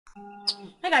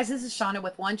Hi guys, this is Shauna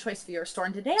with One Choice for Your Store,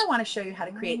 and today I want to show you how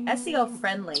to create SEO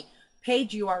friendly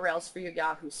page URLs for your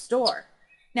Yahoo store.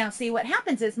 Now see, what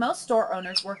happens is most store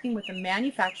owners working with a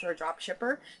manufacturer or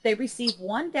dropshipper, they receive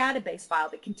one database file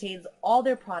that contains all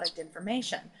their product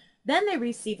information. Then they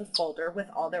receive a folder with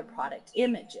all their product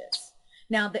images.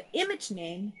 Now the image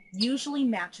name usually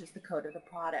matches the code of the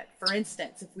product. For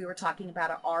instance, if we were talking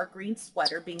about an R green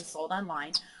sweater being sold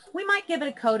online, we might give it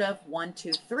a code of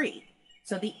 123.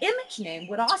 So the image name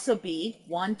would also be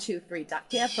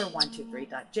 123.gif or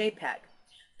 123.jpg.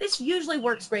 This usually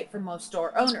works great for most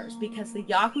store owners because the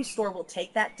Yahoo store will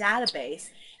take that database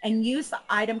and use the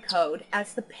item code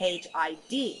as the page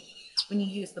ID. When you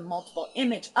use the multiple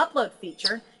image upload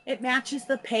feature, it matches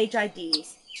the page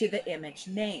IDs to the image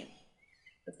name.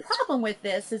 The problem with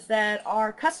this is that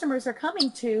our customers are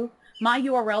coming to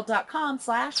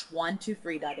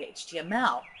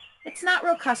myurl.com/123.html. It's not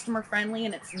real customer friendly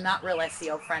and it's not real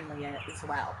SEO friendly as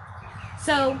well.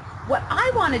 So what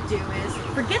I want to do is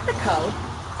forget the code.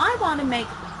 I want to make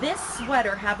this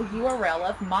sweater have a URL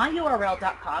of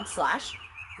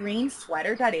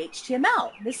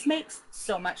myurl.com/greensweater.html. This makes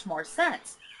so much more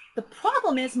sense. The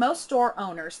problem is most store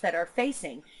owners that are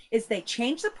facing is they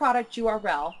change the product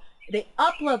URL, they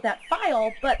upload that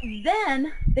file, but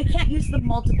then they can't use the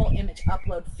multiple image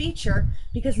upload feature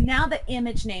because now the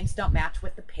image names don't match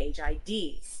with the page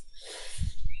IDs.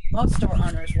 Most store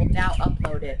owners will now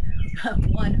upload it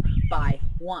one by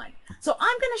one. So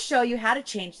I'm going to show you how to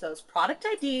change those product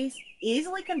IDs,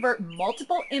 easily convert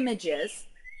multiple images,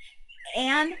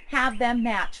 and have them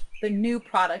match the new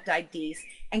product IDs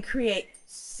and create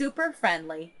super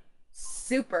friendly,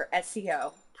 super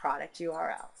SEO product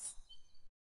URLs.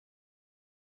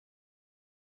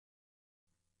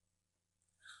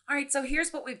 All right, so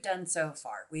here's what we've done so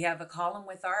far. We have a column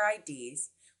with our IDs.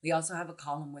 We also have a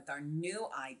column with our new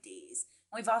IDs.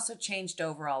 We've also changed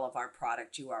over all of our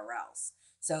product URLs.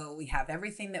 So we have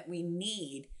everything that we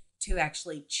need to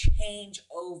actually change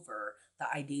over the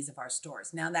IDs of our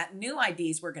stores. Now that new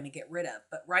IDs we're going to get rid of,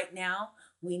 but right now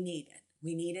we need it.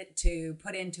 We need it to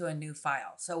put into a new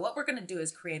file. So what we're going to do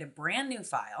is create a brand new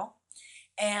file,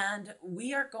 and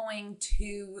we are going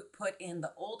to put in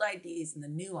the old IDs and the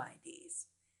new IDs.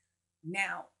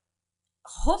 Now,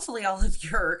 hopefully all of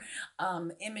your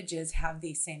images have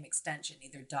the same extension,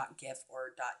 either .gif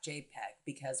or .jpg,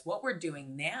 because what we're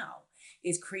doing now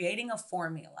is creating a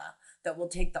formula that will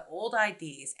take the old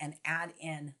IDs and add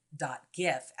in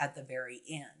 .gif at the very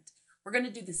end. We're going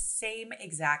to do the same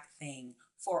exact thing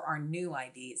for our new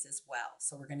IDs as well.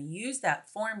 So we're going to use that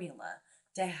formula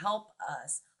to help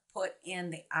us put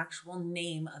in the actual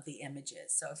name of the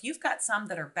images. So if you've got some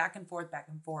that are back and forth,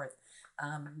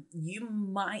 you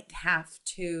might have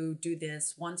to do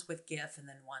this once with GIF and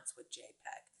then once with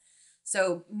JPEG.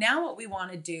 So now what we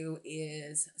want to do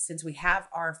is, since we have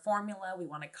our formula, we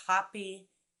want to copy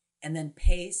and then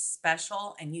paste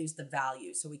special and use the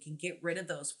value so we can get rid of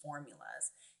those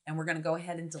formulas. And we're going to go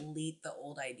ahead and delete the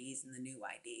old IDs and the new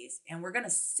IDs. And we're going to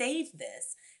save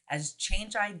this as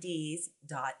changeids.csv.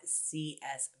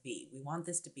 We want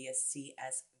this to be a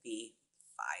CSV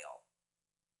file.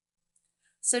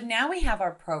 So now we have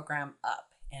our program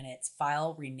up and it's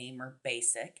file renamer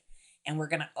basic. And we're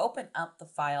going to open up the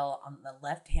file on the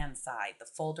left-hand side, the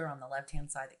folder on the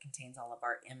left-hand side that contains all of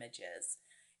our images.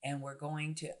 And we're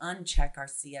going to uncheck our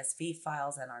CSV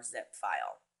files and our zip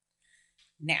file.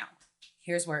 Now,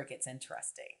 here's where it gets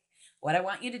interesting. What I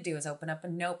want you to do is open up a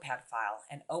notepad file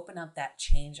and open up that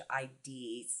change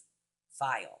IDs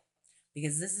file,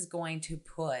 because this is going to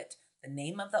put the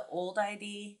name of the old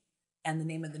ID and the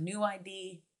name of the new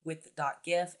ID with the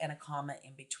 .gif and a comma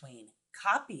in between.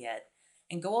 Copy it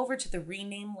and go over to the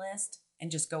rename list and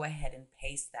just go ahead and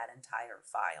paste that entire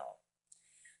file.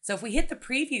 So if we hit the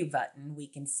preview button, we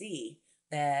can see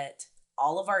that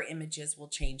all of our images will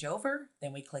change over.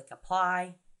 Then we click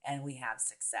apply and we have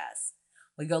success.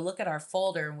 We go look at our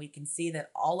folder and we can see that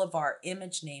all of our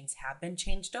image names have been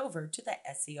changed over to the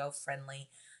SEO friendly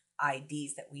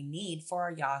IDs that we need for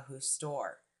our Yahoo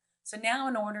store. So now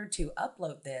in order to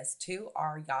upload this to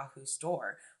our Yahoo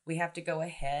store, we have to go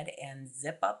ahead and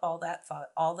zip up all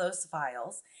those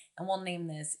files, and we'll name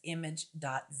this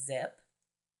image.zip.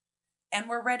 And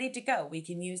we're ready to go. We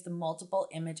can use the multiple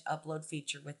image upload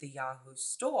feature with the Yahoo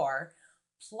store,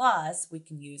 plus we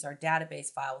can use our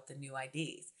database file with the new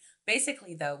IDs.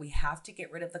 Basically though, we have to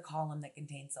get rid of the column that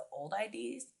contains the old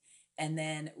IDs and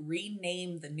then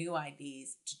rename the new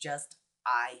IDs to just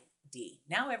ID.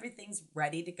 Now everything's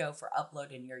ready to go for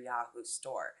upload in your Yahoo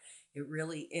store. It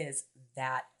really is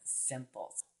that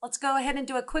simple. Let's go ahead and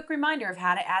do a quick reminder of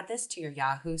how to add this to your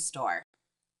Yahoo store.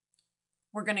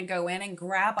 We're going to go in and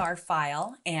grab our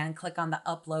file and click on the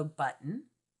upload button.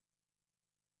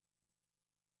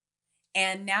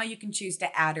 And now you can choose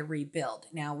to add or rebuild.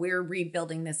 Now we're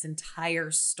rebuilding this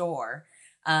entire store.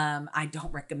 I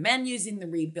don't recommend using the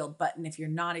rebuild button if you're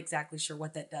not exactly sure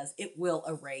what that does. It will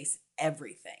erase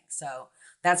everything. So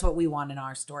that's what we want in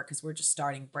our store because we're just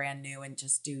starting brand new and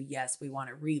just do, yes, we want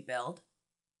to rebuild.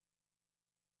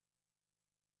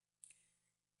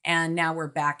 And now we're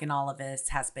back and all of this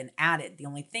has been added. The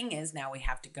only thing is now we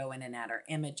have to go in and add our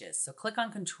images. So click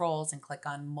on controls and click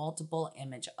on multiple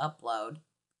image upload.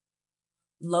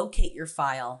 Locate your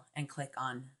file and click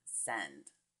on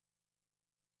send.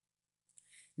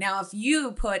 Now, if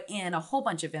you put in a whole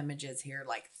bunch of images here,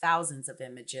 like thousands of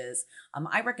images,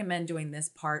 I recommend doing this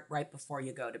part right before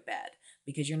you go to bed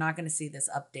because you're not going to see this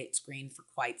update screen for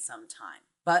quite some time.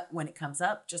 But when it comes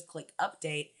up, just click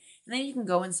update and then you can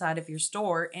go inside of your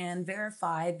store and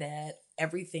verify that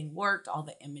everything worked, all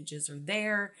the images are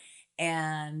there,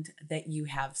 and that you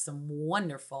have some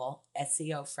wonderful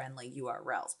SEO friendly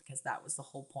URLs because that was the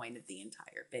whole point of the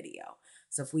entire video.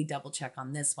 So if we double check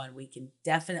on this one, we can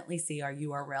definitely see our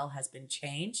URL has been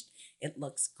changed. It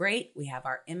looks great. We have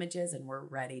our images and we're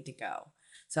ready to go.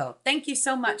 So thank you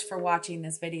so much for watching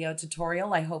this video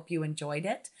tutorial. I hope you enjoyed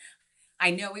it. I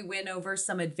know we went over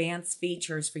some advanced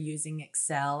features for using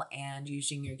Excel and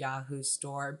using your Yahoo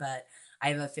store, but I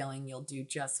have a feeling you'll do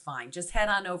just fine. Just head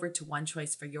on over to One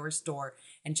Choice for Your Store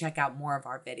and check out more of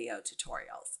our video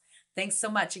tutorials. Thanks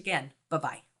so much again.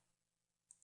 Bye-bye.